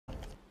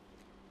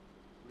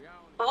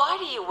Why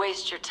do you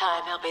waste your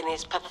time helping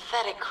these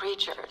pathetic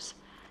creatures?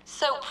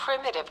 So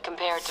primitive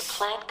compared to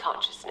plant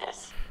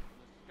consciousness.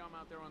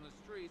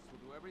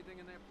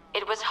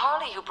 It was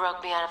Harley who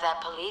broke me out of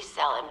that police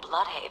cell in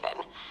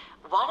Bloodhaven.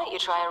 Why don't you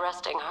try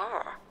arresting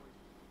her?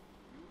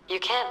 You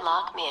can't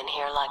lock me in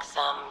here like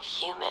some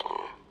human.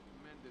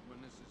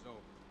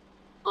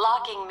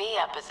 Locking me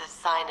up is a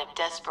sign of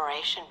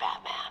desperation,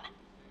 Batman.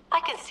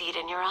 I can see it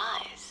in your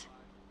eyes.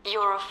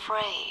 You're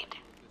afraid.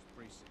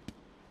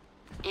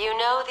 You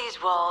know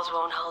these walls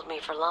won't hold me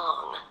for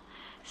long.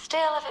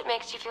 Still, if it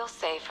makes you feel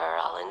safer,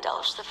 I'll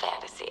indulge the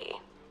fantasy.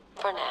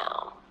 For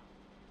now.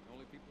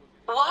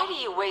 Why do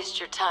you waste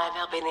your time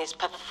helping these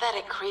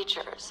pathetic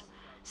creatures?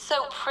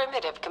 So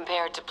primitive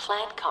compared to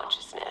plant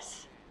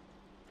consciousness.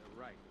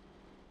 You're right.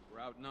 We're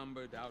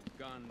outnumbered,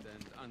 outgunned,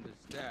 and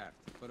understaffed.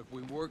 But if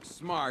we work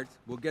smart,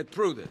 we'll get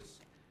through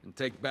this and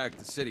take back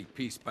the city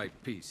piece by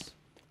piece.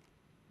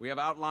 We have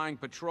outlying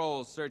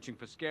patrols searching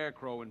for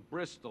Scarecrow in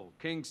Bristol,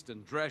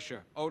 Kingston,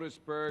 Drescher,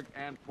 Otisburg,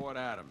 and Port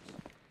Adams.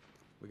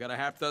 We got a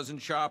half-dozen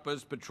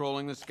choppers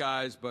patrolling the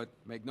skies, but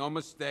make no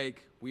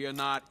mistake, we are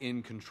not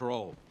in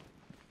control.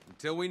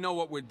 Until we know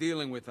what we're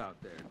dealing with out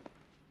there,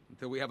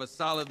 until we have a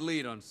solid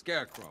lead on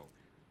Scarecrow,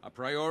 our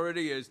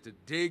priority is to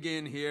dig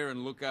in here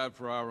and look out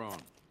for our own.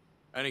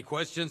 Any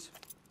questions?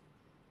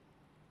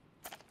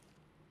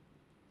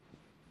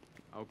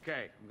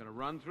 Okay, I'm gonna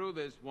run through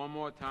this one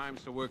more time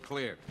so we're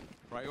clear.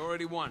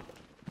 Priority 1,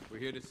 we're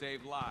here to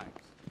save lives.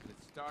 And it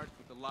starts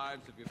with the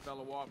lives of your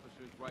fellow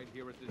officers right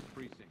here at this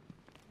precinct.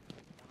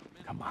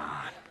 Come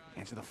on,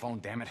 answer the phone,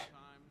 damn it.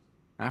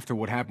 After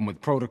what happened with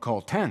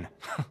Protocol 10,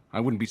 I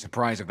wouldn't be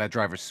surprised if that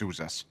driver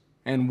sues us.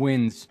 And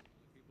wins.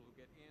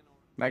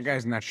 That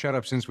guy's not shut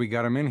up since we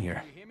got him in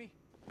here.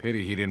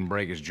 Pity he didn't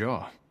break his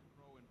jaw.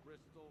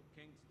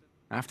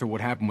 After what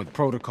happened with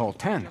Protocol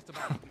 10,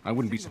 I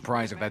wouldn't be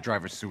surprised if that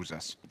driver sues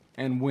us.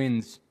 And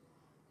wins.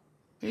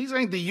 These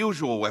ain't the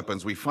usual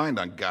weapons we find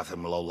on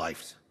Gotham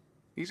lowlifes.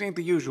 These ain't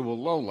the usual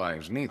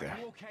lowlives, neither.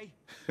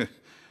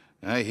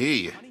 I hear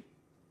you.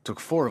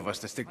 Took 4 of us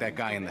to stick that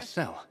guy in the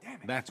cell.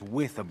 That's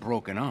with a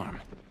broken arm.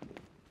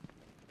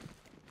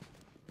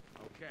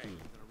 Okay, I'm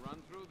gonna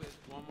run through this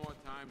one more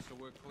time so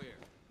we're clear.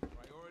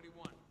 Priority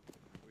 1,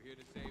 we're here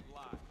to save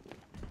lives.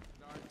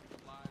 Start with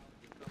the lives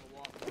of your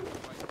fellow officers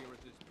right here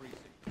at this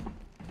precinct.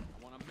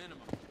 I want a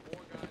minimum of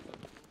 4 guys on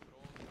the roof at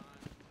all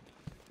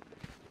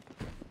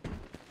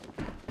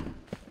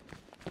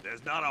times.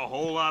 There's not a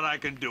whole lot I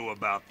can do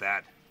about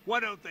that. Why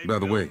don't they By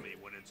the bill way, me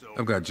when it's over?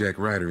 I've got Jack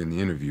Ryder in the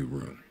interview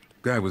room.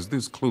 Guy was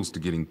this close to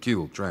getting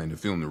killed trying to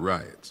film the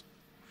riots.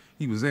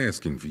 He was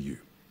asking for you.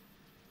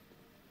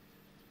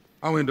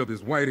 I'll end up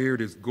as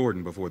white-haired as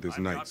Gordon before this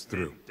I'm night's not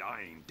through.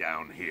 dying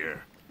down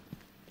here.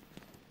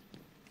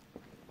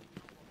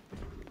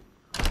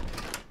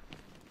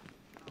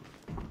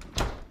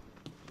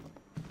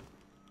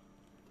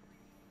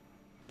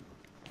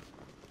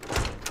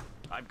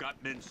 I've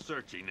got men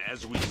searching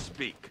as we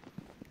speak.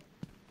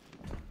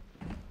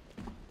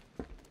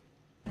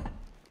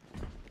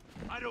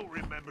 I don't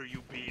remember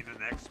you being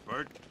an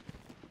expert.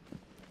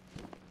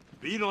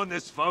 Being on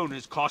this phone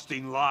is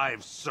costing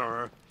lives,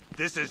 sir.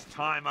 This is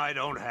time I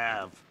don't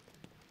have.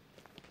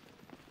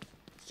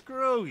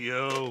 Screw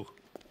you.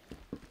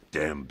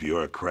 Damn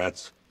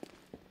bureaucrats.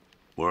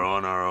 We're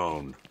on our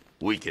own.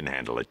 We can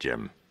handle it,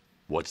 Jim.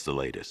 What's the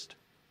latest?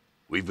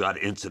 We've got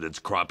incidents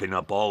cropping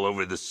up all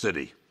over the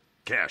city.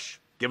 Cash,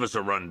 give us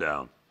a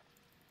rundown.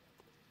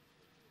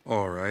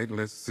 All right,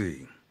 let's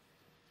see.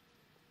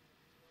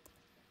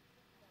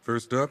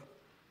 First up,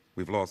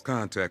 we've lost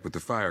contact with the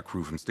fire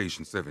crew from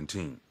Station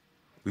 17.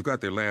 We've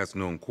got their last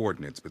known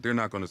coordinates, but they're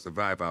not going to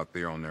survive out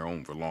there on their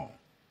own for long.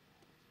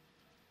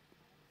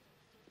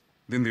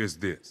 Then there's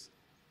this.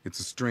 It's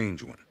a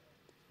strange one.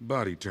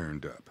 Body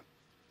turned up.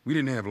 We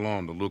didn't have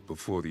long to look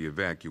before the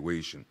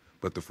evacuation,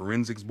 but the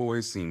forensics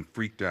boys seemed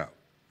freaked out.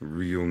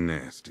 Real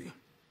nasty.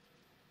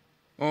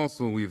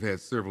 Also, we've had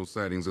several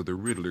sightings of the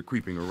Riddler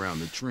creeping around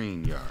the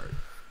train yard.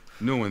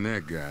 Knowing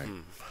that guy,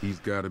 he's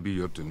got to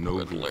be up to no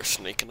good. Riddler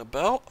sneaking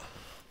about?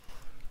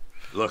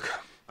 Look,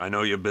 I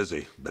know you're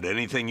busy, but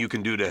anything you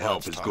can do to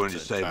help is going to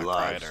save Jack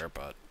lives. Ryder,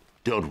 but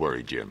Don't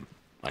worry, Jim.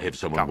 I have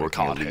someone got me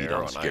working a caught lead here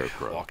on when I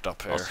Scarecrow. walked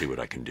up I'll here. see what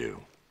I can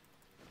do.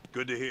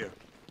 Good to hear.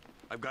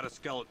 I've got a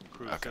skeleton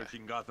crew Okay.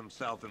 searching Gotham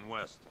South and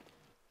West.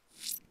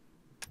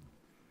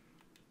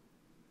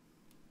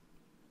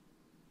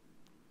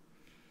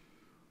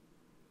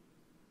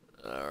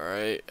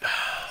 alright.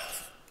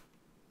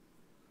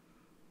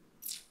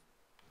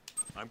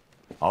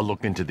 I'll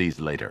look into these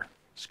later.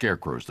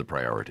 Scarecrow's the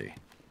priority.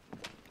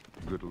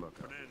 Good luck.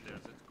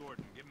 Menendez, it's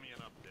Gordon. Give me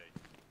an update.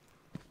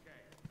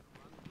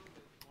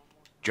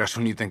 Just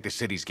when you think the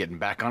city's getting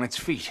back on its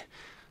feet,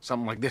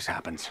 something like this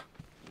happens.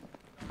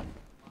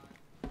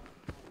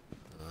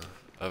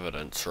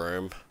 Evidence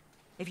room.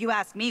 If you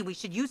ask me, we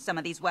should use some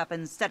of these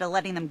weapons instead of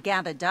letting them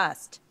gather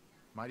dust.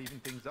 Might even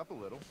things up a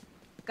little.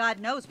 God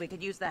knows we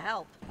could use the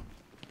help.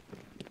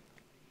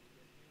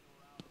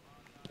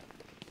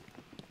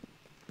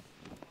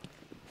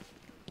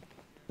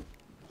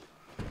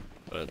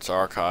 But it's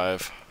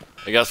archive.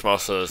 I guess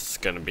most of this is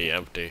gonna be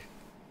empty.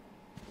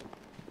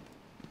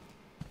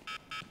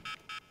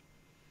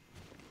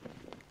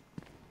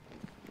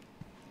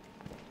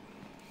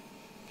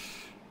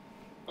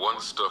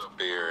 One stuffed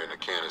bear and a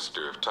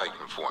canister of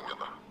Titan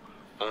formula.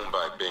 Owned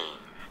by Bane,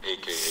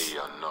 aka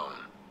Unknown.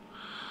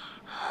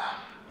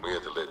 We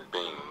had to let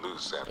Bane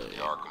loose after the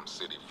Arkham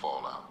City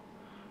fallout.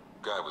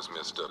 Guy was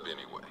messed up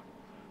anyway.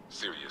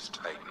 Serious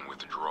Titan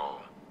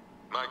withdrawal.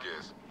 My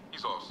guess,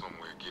 he's off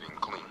somewhere getting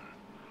clean.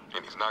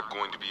 And he's not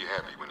going to be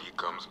happy when he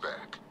comes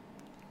back.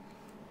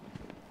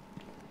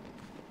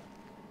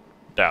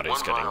 Doubt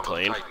he's getting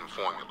clean. Titan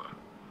formula.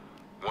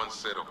 One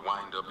set of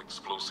wind-up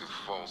explosive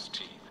false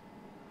teeth.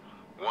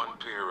 One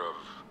pair of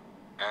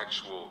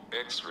actual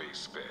X-ray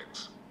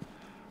specs.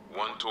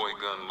 One toy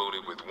gun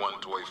loaded with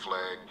one toy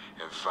flag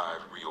and 5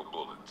 real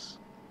bullets.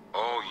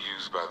 All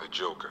used by the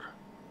Joker.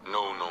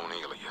 No known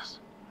alias.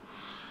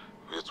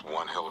 It's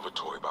one hell of a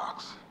toy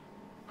box.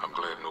 I'm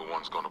glad no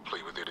one's gonna play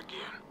with it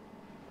again.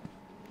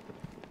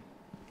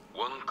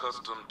 One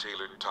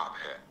custom-tailored top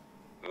hat,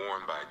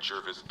 worn by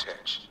Jervis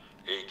Tetch,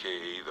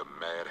 aka the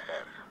Mad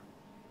Hatter.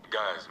 The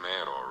guy's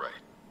mad, all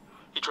right.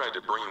 He tried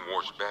to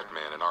brainwash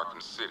Batman in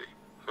Arkham City.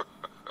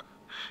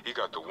 He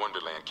got the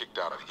Wonderland kicked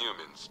out of him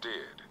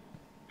instead.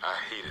 I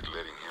hated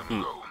letting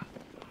him go.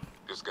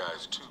 This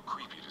guy's too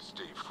creepy to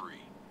stay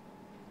free.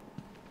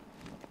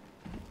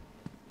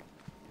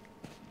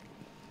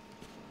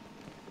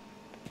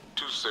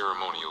 Two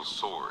ceremonial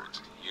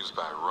swords used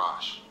by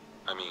Ra's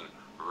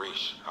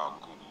al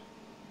Ghul.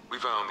 We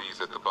found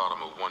these at the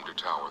bottom of Wonder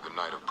Tower the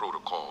night of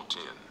Protocol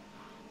 10.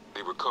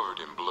 They were covered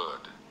in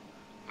blood.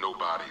 No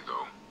body,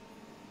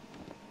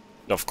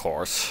 though. Of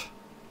course.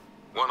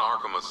 One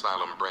Arkham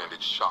Asylum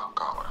branded shock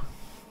collar,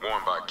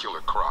 worn by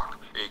Killer Croc,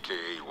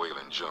 aka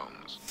Waylon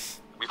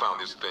Jones. We found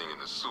this thing in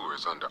the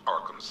sewers under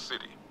Arkham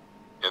City.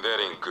 And that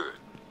ain't good,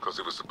 because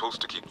it was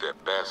supposed to keep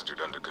that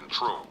bastard under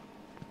control.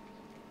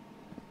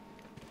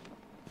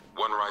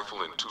 One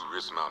rifle and 2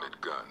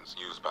 wrist-mounted guns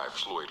used by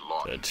Floyd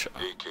Lawton,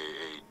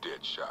 aka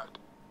Deadshot.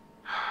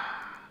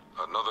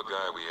 Another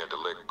guy we had to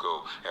let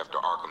go after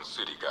Arkham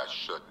City got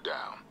shut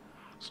down.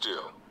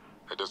 Still,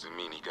 that doesn't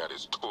mean he got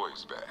his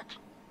toys back.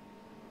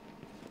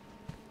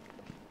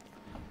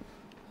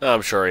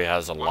 I'm sure he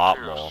has a lot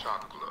more. One pair of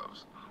shot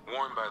gloves,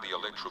 worn by the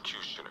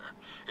Electrocutioner,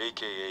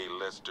 aka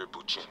Lester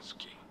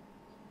Buczynski.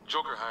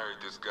 Joker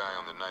hired this guy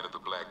on the night of the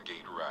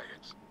Blackgate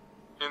riots,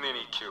 and then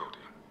he killed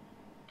him.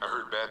 I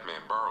heard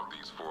Batman borrowed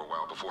these for a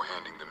while before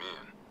handing them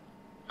in.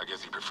 I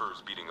guess he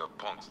prefers beating up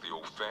punks the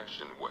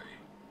old-fashioned way.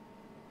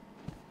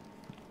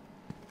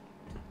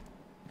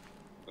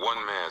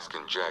 One mask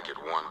and jacket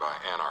worn by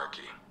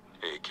Anarchy,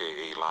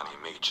 aka Lonnie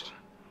Machin.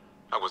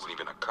 I wasn't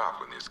even a cop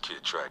when this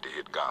kid tried to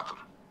hit Gotham.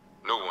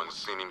 No one's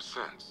seen him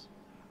since.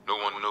 No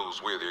one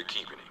knows where they're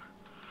keeping him.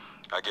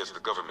 I guess the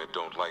government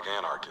don't like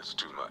anarchists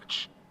too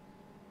much.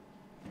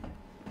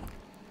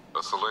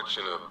 A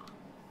selection of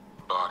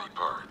body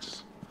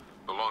parts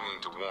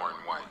belonging to Warren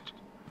White,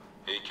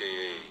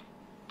 aka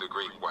the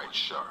Great White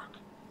Shark.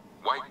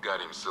 White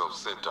got himself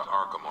sent to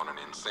Arkham on an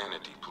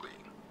insanity plea.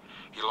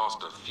 He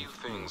lost a few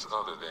things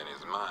other than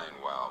his mind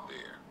while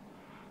there.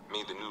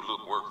 Made the new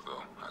look work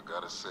though, I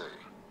gotta say.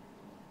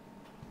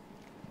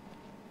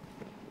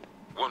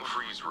 One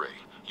freeze ray,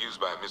 used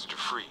by Mr.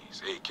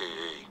 Freeze,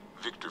 aka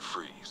Victor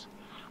Freeze.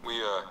 We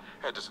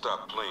had to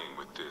stop playing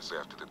with this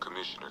after the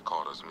commissioner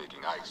caught us making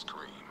ice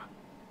cream.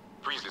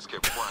 Freeze just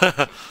kept quiet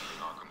in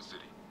Arkham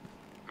City.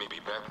 Maybe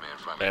Batman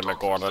finally Damn it,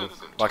 Gordon.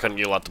 Why couldn't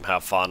you let them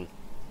have fun?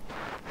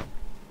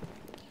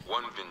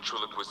 One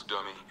ventriloquist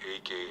dummy,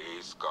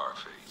 aka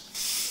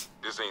Scarface.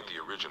 This ain't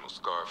the original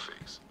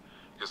Scarface.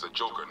 It's a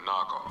Joker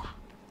knockoff.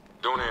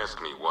 Don't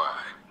ask me why,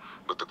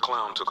 but the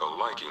clown took a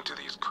liking to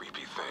these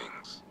creepy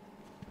things.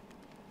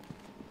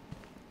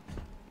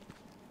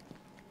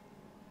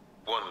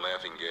 One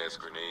laughing gas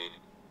grenade,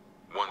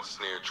 one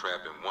snare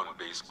trap, and one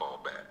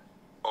baseball bat.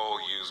 All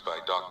used by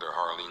Dr.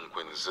 Harleen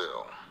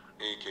Quinzel,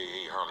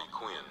 aka Harley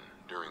Quinn,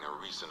 during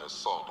a recent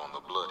assault on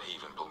the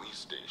Bloodhaven police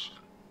station.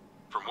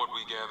 From what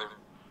we gathered,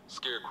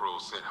 Scarecrow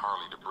sent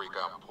Harley to break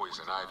out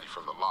Poison Ivy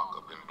from the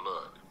lockup in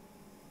blood.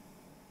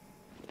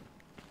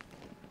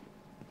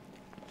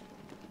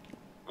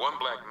 One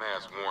black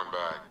mask worn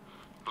by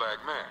Black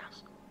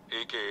Mask,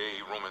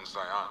 aka Roman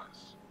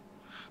Sionis.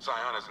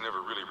 Sionis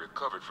never really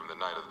recovered from the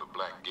night of the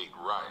Blackgate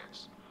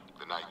riots,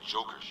 the night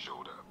Joker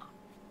showed up.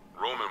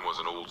 Roman was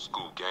an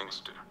old-school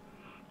gangster.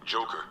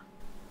 Joker,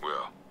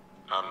 well,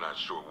 I'm not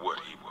sure what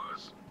he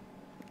was.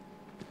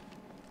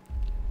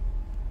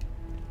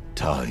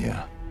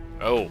 Talia.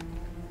 Oh.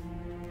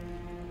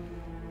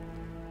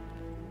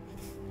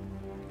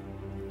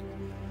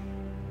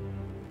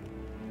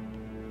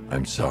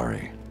 I'm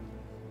sorry.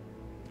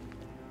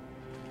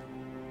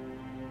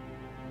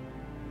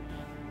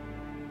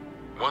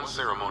 One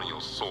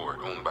ceremonial sword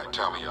owned by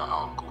Talia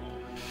al Ghul.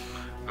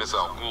 Miss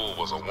al Ghul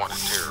was a wanted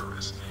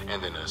terrorist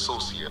and an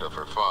associate of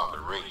her father,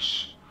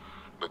 Ra's.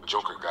 But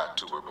Joker got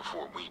to her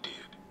before we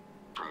did.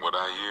 From what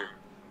I hear,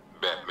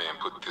 Batman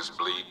put this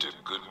blade to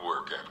good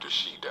work after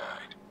she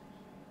died.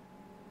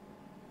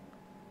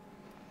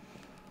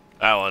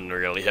 That one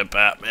really hit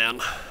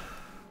Batman.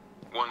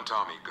 One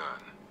Tommy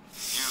gun,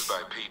 used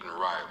by Peyton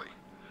Riley,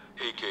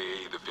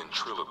 a.k.a. the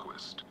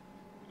ventriloquist.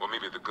 Or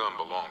maybe the gun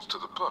belongs to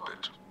the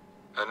puppet.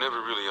 I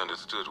never really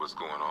understood what's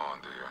going on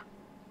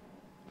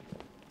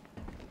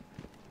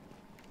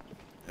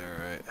there.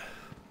 Alright.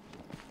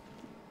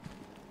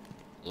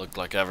 Looked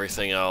like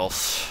everything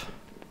else.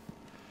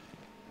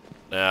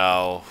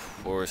 Now,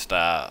 where's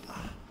that?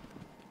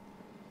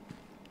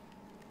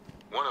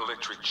 One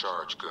electric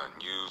charge gun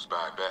used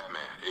by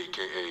Batman,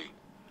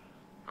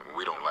 a.k.a.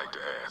 We don't like to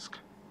ask.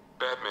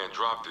 Batman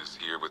dropped this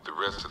here with the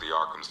rest of the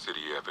Arkham City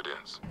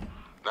evidence.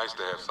 Nice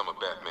to have some of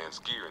Batman's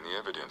gear in the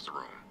evidence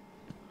room.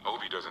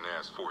 Hope he doesn't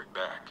ask for it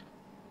back.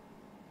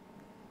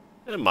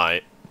 It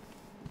might.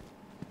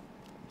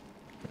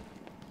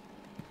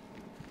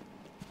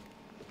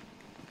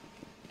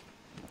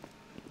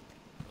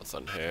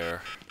 Nothing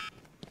here.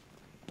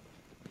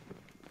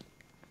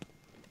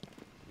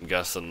 I'm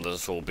guessing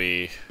this will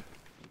be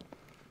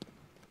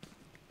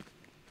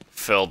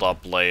filled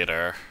up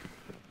later.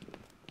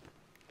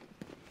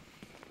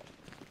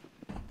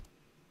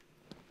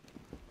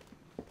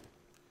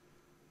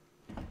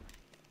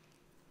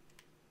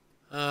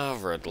 Oh,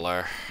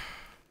 Riddler.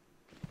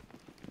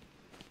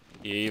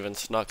 You even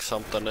snuck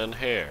something in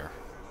here.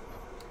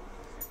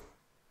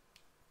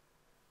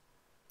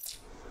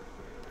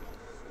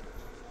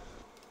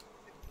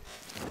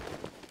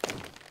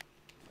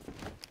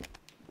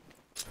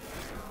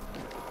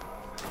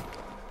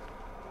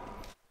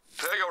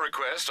 Per your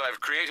request, I've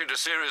created a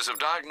series of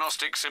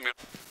diagnostic simulations.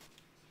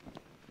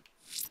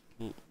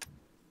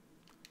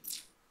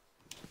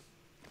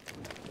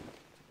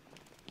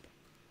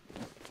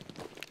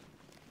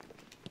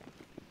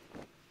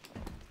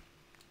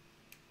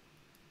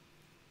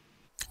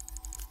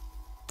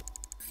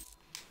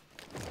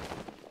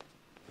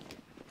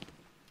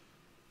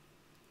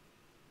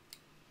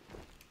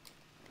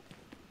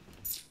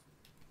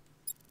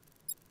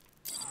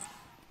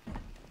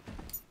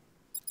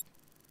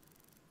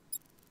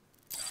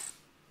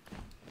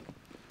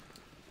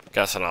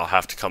 Guessing I'll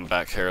have to come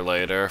back here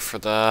later for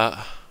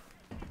that.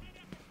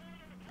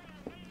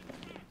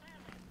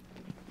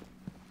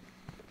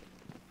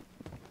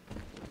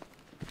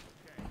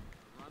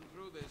 Run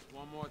through this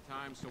one more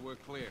time so we're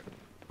clear.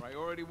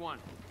 Priority 1.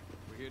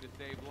 We're here to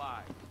save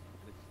lives.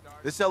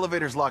 This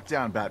elevator's locked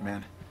down,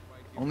 Batman.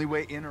 Only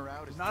way in or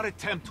out is... Do not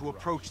attempt to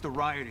approach the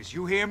rioters.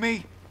 You hear me?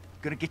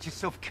 You're gonna get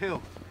yourself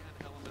killed.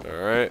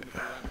 Alright.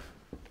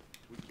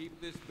 We keep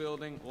this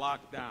building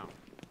locked down.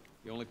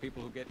 The only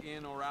people who get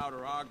in or out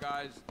are our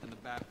guys and the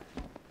Batman.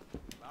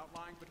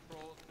 Outlying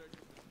patrols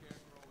searching for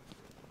Scarecrow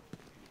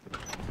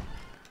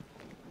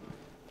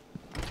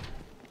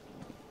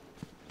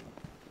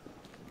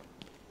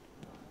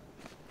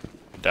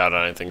and... Doubt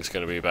anything's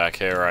gonna be back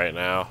here right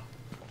now.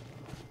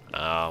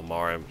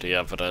 More empty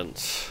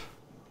evidence.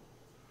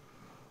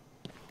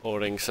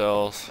 Holding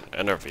cells.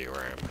 Interview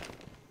room.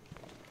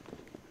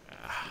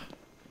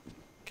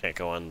 Can't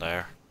go in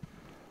there.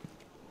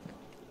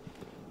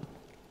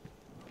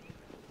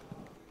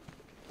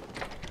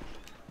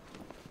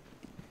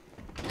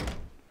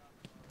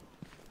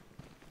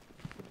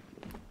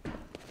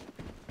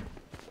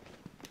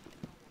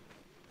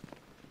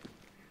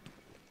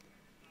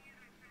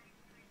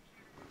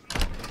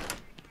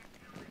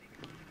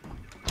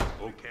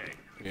 Okay.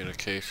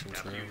 Communications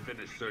After room. you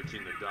finish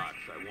searching the docks,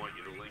 I want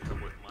you to link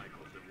up with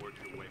Michaels and work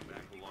your way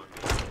back along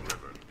the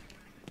river.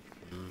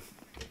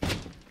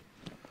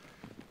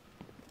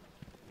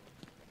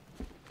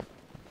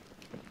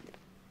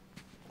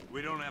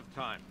 We don't have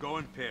time. Go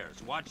in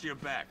pairs. Watch your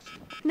backs.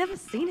 Never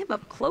seen him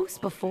up close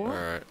before.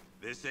 Alright.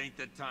 This ain't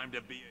the time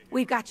to be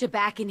We've got your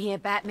back in here,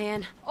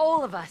 Batman.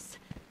 All of us.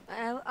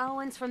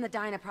 Owens from the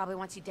diner probably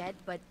wants you dead,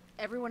 but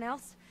everyone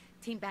else,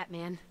 Team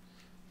Batman.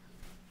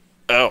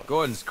 Oh.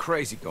 Gordon's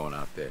crazy going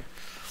out there.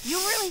 You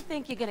really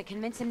think you're gonna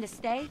convince him to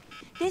stay?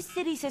 This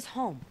city's his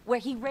home, where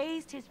he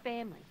raised his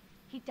family.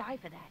 He'd die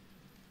for that.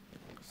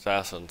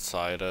 Assassin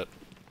side it.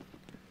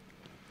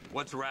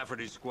 What's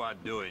Rafferty's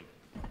squad doing?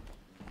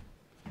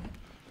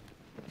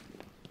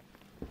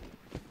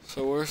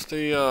 So where's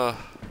the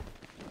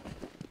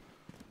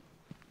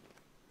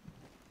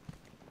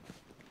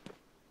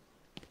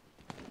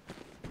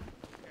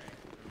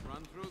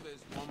Run through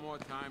this one more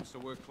time so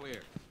we're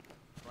clear.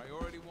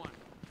 Priority 1.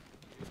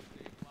 Here to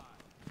save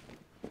lives.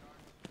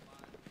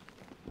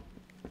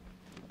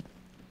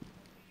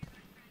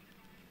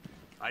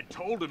 I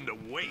told him to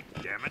wait,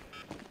 damn it.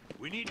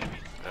 We need to be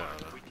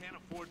smart. We can't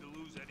afford to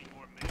lose any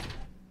more men.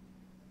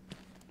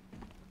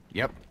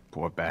 Yep,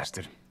 poor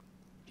bastard.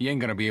 He ain't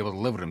gonna be able to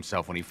live with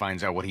himself when he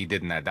finds out what he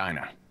did in that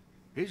diner.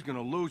 He's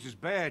gonna lose his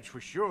badge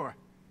for sure.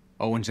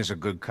 Owens is a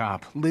good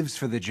cop, lives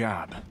for the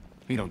job.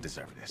 He don't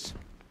deserve this.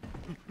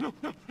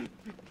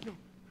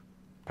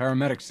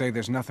 Paramedics say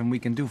there's nothing we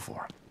can do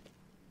for him.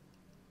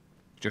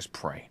 Just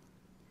pray.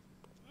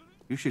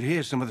 You should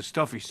hear some of the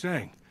stuff he's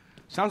saying.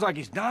 Sounds like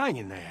he's dying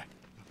in there.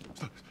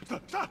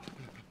 Stop!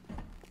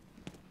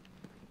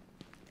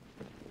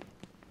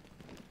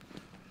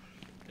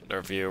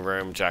 interview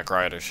room? Jack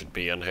Ryder should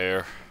be in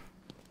here.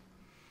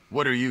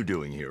 What are you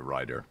doing here,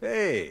 Ryder?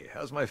 Hey,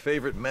 how's my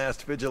favorite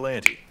masked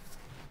vigilante?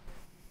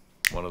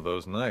 One of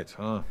those nights,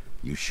 huh?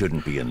 You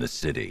shouldn't be in the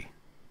city.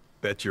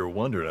 Bet you're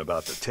wondering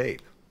about the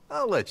tape.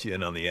 I'll let you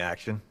in on the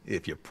action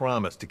if you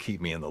promise to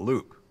keep me in the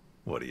loop.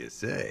 What do you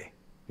say?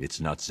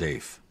 It's not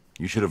safe.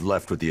 You should have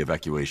left with the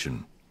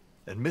evacuation.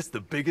 And missed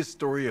the biggest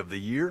story of the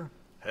year?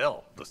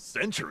 Hell, the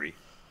century.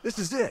 This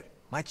is it.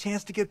 My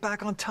chance to get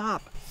back on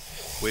top.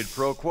 Quid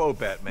pro quo,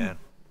 Batman.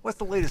 What's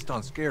the latest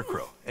on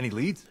Scarecrow? Any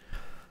leads?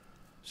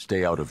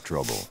 Stay out of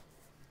trouble.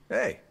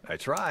 Hey, I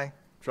try.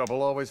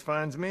 Trouble always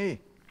finds me.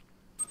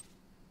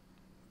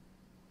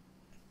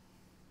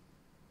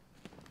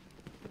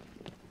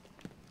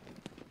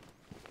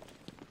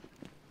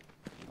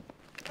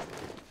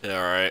 Yeah,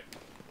 alright.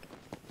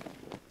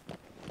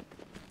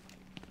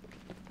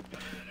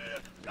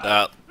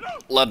 That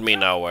led me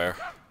nowhere.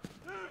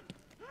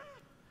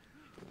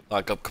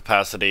 Lockup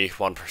capacity,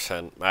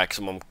 1%.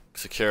 Maximum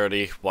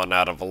security, 1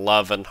 out of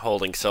 11.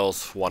 Holding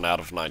cells, 1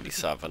 out of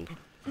 97.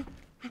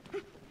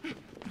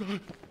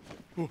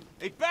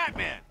 Hey,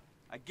 Batman!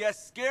 I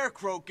guess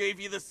Scarecrow gave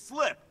you the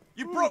slip.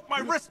 You broke my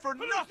wrist for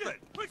nothing!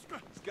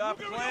 He's got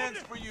plans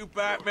for you,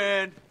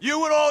 Batman.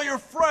 You and all your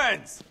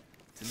friends!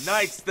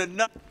 Tonight's the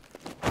night.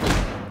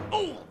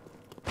 Oh!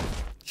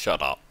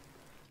 Shut up.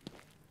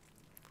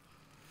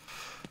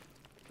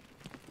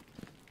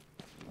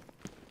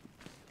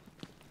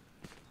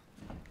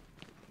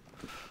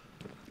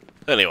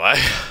 Anyway,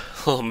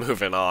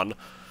 moving on.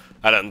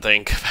 I didn't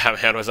think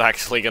Batman was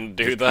actually gonna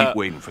do that. Keep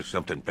waiting for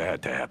something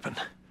bad to happen.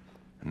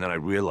 And then I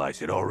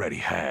realize it already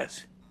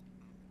has.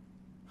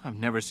 I've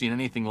never seen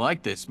anything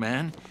like this,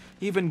 man.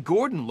 Even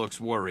Gordon looks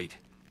worried.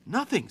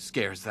 Nothing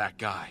scares that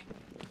guy.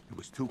 It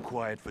was too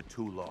quiet for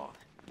too long.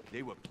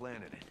 They were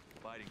planning it,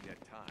 biding their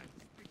time.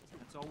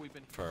 That's all we've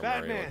been...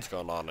 Batman, what's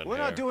going on in we're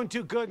here? not doing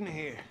too good in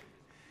here.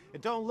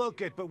 It don't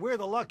look it, but we're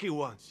the lucky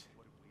ones.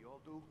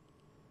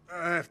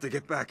 I have to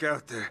get back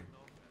out there.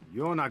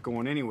 You're not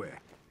going anywhere.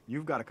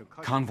 You've got a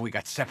concussion. Convoy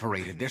got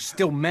separated. There's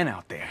still men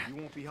out there. You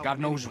won't be God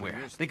knows anyone where.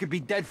 in this. They could be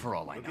dead for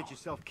all I You'll know. get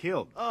yourself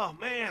killed. Oh,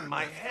 man,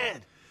 my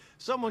head.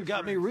 Someone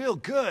got me real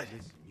good.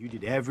 You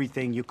did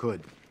everything you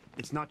could.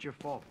 It's not your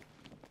fault.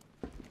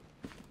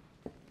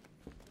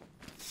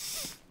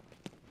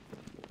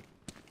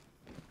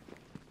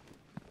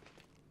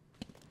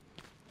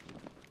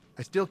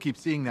 I still keep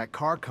seeing that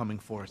car coming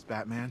for us,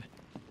 Batman.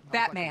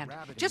 Batman,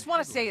 just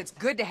want to say it's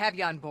good to have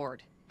you on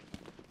board.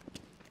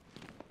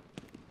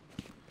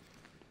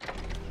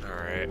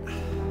 Alright.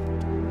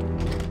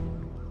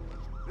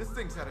 This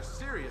thing's had a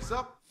serious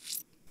up.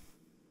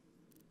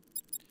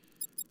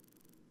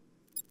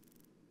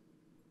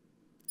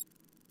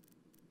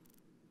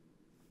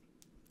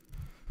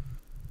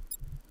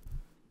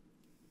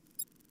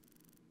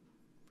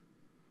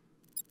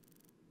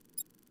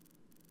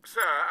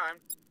 Sir, I'm...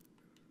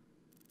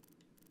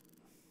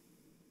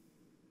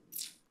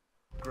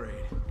 Great.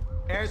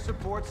 Air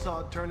support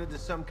saw it turn into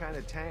some kind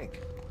of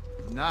tank.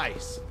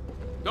 Nice.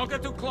 Don't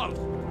get too close.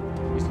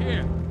 He's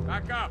here.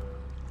 Back up.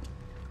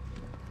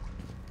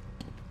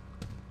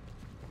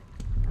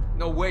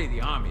 No way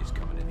the army's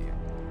coming in here.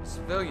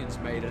 Civilians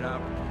made it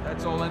up.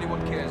 That's all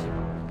anyone cares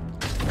about.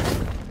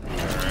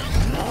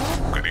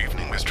 Good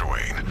evening, Mr.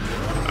 Wayne.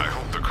 I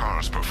hope the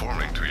car's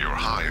performing to your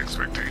high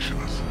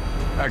expectations.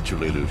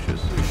 Actually,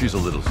 Lucius, she's a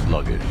little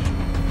sluggish.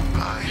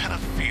 I had a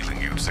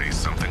feeling you'd say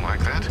something like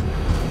that.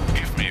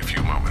 Give me a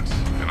few moments,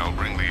 and I'll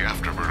bring the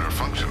afterburner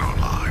function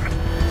online.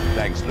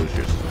 Thanks,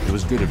 Lucius. It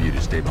was good of you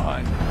to stay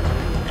behind.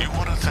 You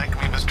want to thank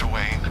me, Mr.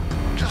 Wayne?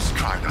 Just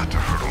try not to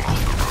hurtle off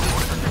the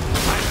road.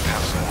 I should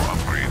have some more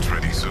upgrades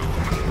ready soon.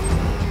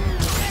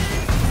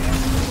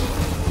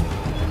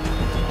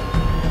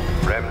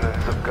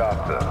 Remnants of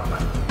Gotham,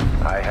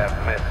 I have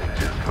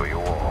messages for you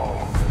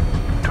all.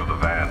 To the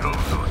vandals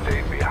who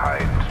stayed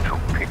behind to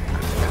pick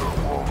the still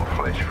warm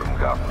flesh from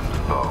Gotham's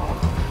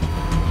bones.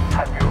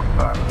 Have your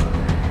fun.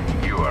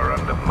 You are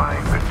under my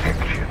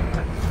protection.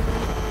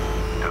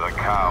 To the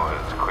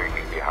cowards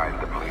quaking behind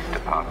the police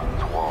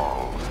department's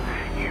walls,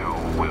 you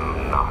will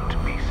not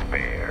be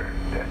spared.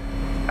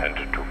 And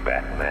to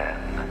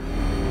Batman,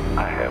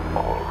 I have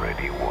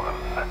already won.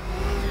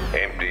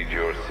 Emptied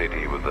your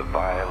city with a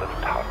vial of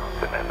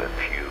toxin and a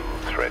few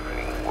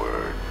threatening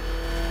words.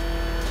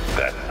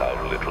 That's how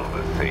little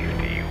the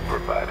safety you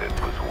provided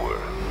was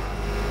worth.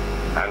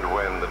 And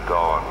when the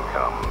dawn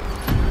comes,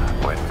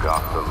 when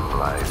Gotham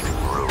lies in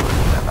ruin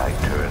and I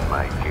turn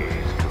my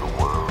gaze to the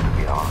world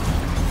beyond,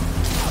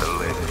 the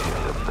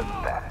legend of the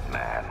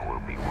Batman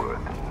will be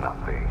worth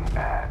nothing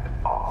at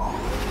all.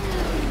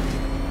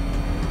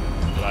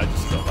 Did I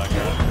just kill that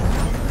guy?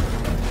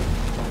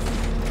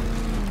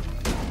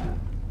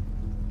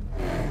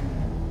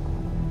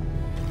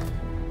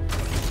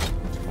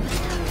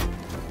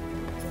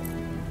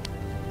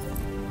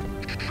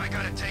 I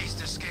got a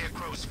taste of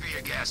Scarecrow's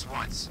fear gas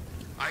once.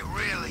 I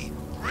really,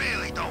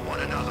 really don't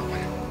want another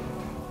one.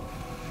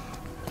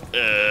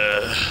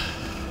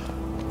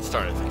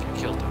 Started to think I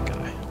killed that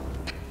guy.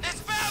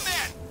 It's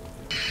Batman!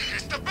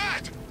 It's the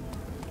Bat!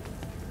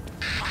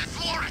 I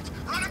floor it!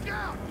 Run him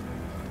down!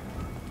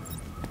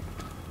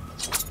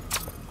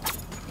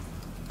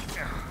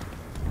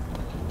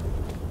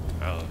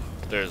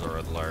 There's a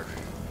Riddler.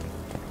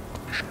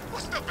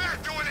 What's the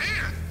bat doing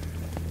here?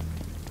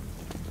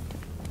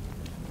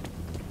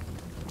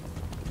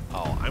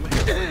 Oh, I'm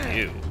here for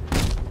you.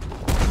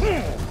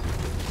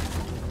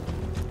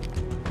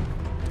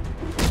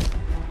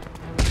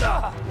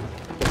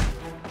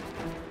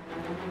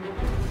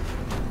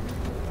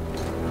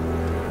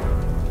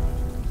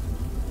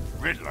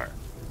 Riddler,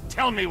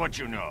 tell me what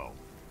you know.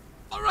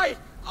 All right,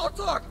 I'll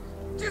talk.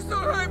 Just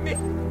don't hurt me.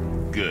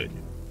 Good.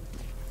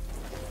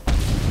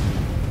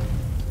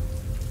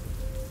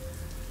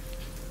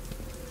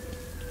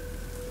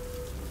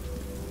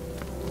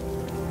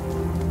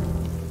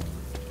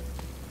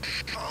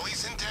 Oh,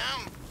 he's in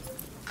town?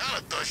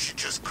 Kinda thought she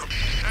just could.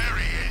 There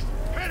he is.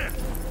 Hit him!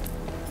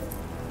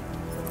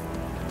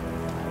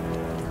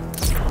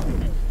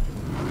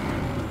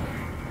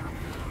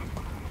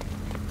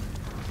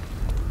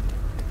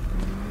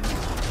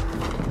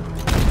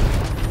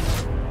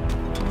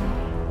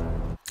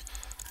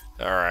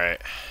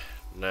 Alright.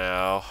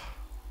 Now.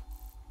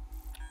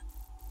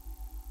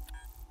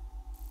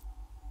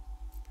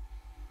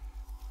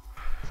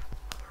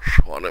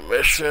 Wanted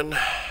mission.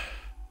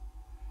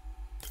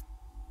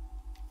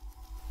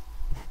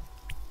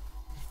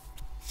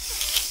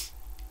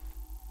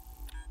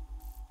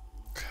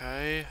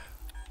 Okay.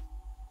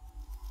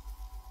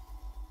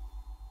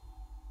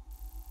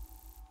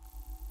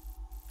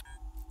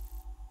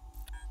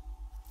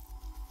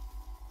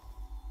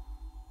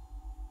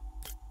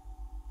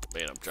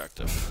 Main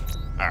objective.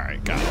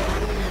 Alright, got it.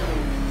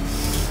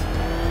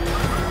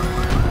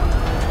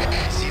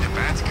 See the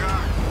Bat's car?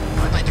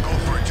 I'd like to go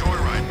for a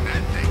joyride in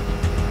that thing.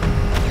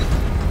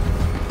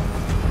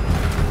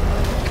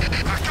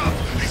 Back up!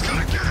 He's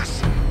gonna get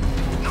us!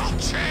 No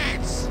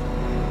chance!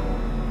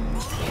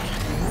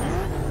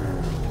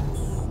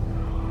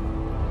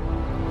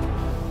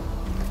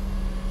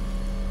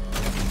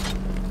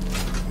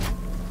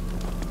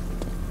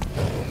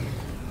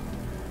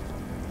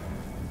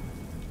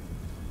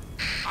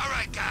 All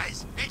right,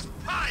 guys, it's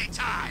party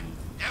time!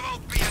 There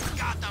won't be a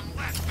Gotham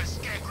left for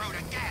Scarecrow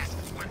to gas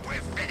when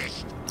we're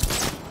finished!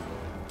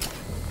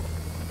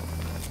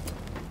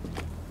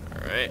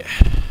 Alright.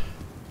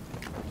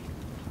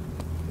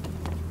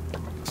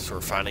 So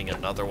we're finding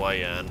another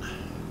way in.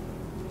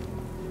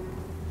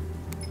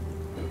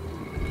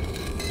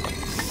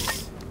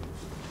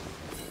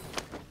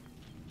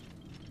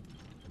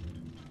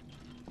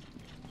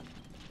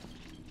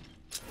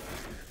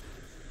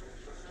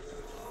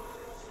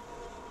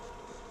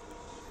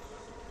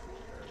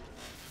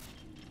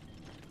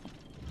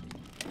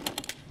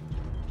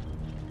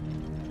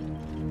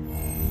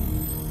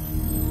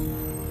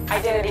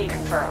 Identity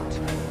confirmed.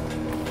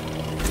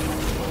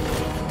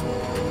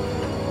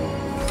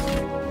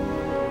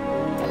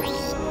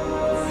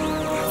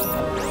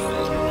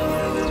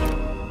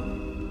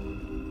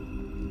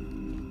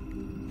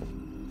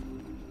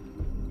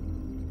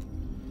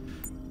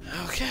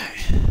 Okay.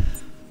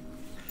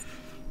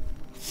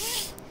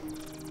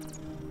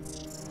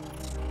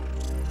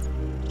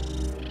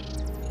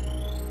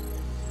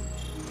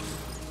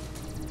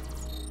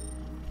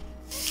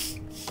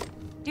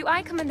 Do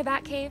I come in the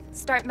Batcave,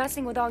 start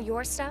messing with all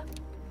your stuff?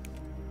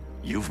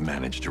 You've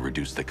managed to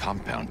reduce the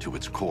compound to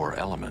its core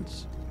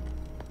elements.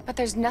 But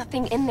there's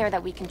nothing in there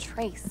that we can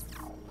trace.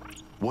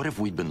 What if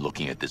we'd been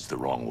looking at this the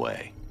wrong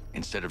way?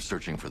 Instead of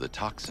searching for the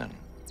toxin,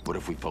 what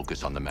if we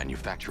focus on the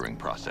manufacturing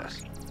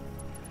process?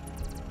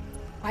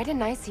 Why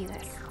didn't I see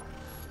this?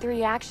 The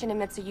reaction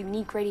emits a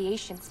unique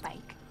radiation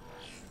spike.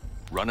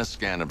 Run a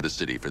scan of the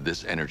city for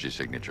this energy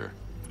signature.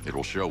 It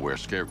will show where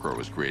Scarecrow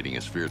is creating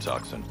his fear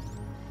toxin.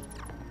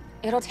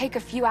 It'll take a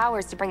few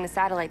hours to bring the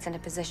satellites into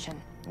position.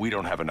 We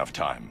don't have enough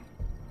time.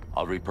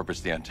 I'll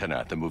repurpose the antenna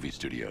at the movie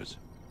studios.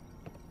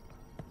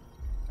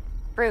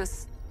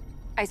 Bruce,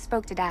 I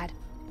spoke to Dad.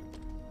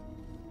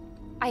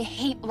 I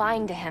hate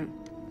lying to him.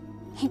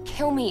 He'd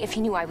kill me if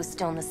he knew I was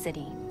still in the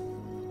city.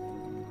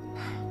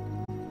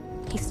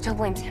 He still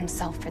blames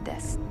himself for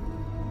this.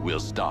 We'll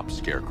stop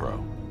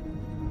Scarecrow.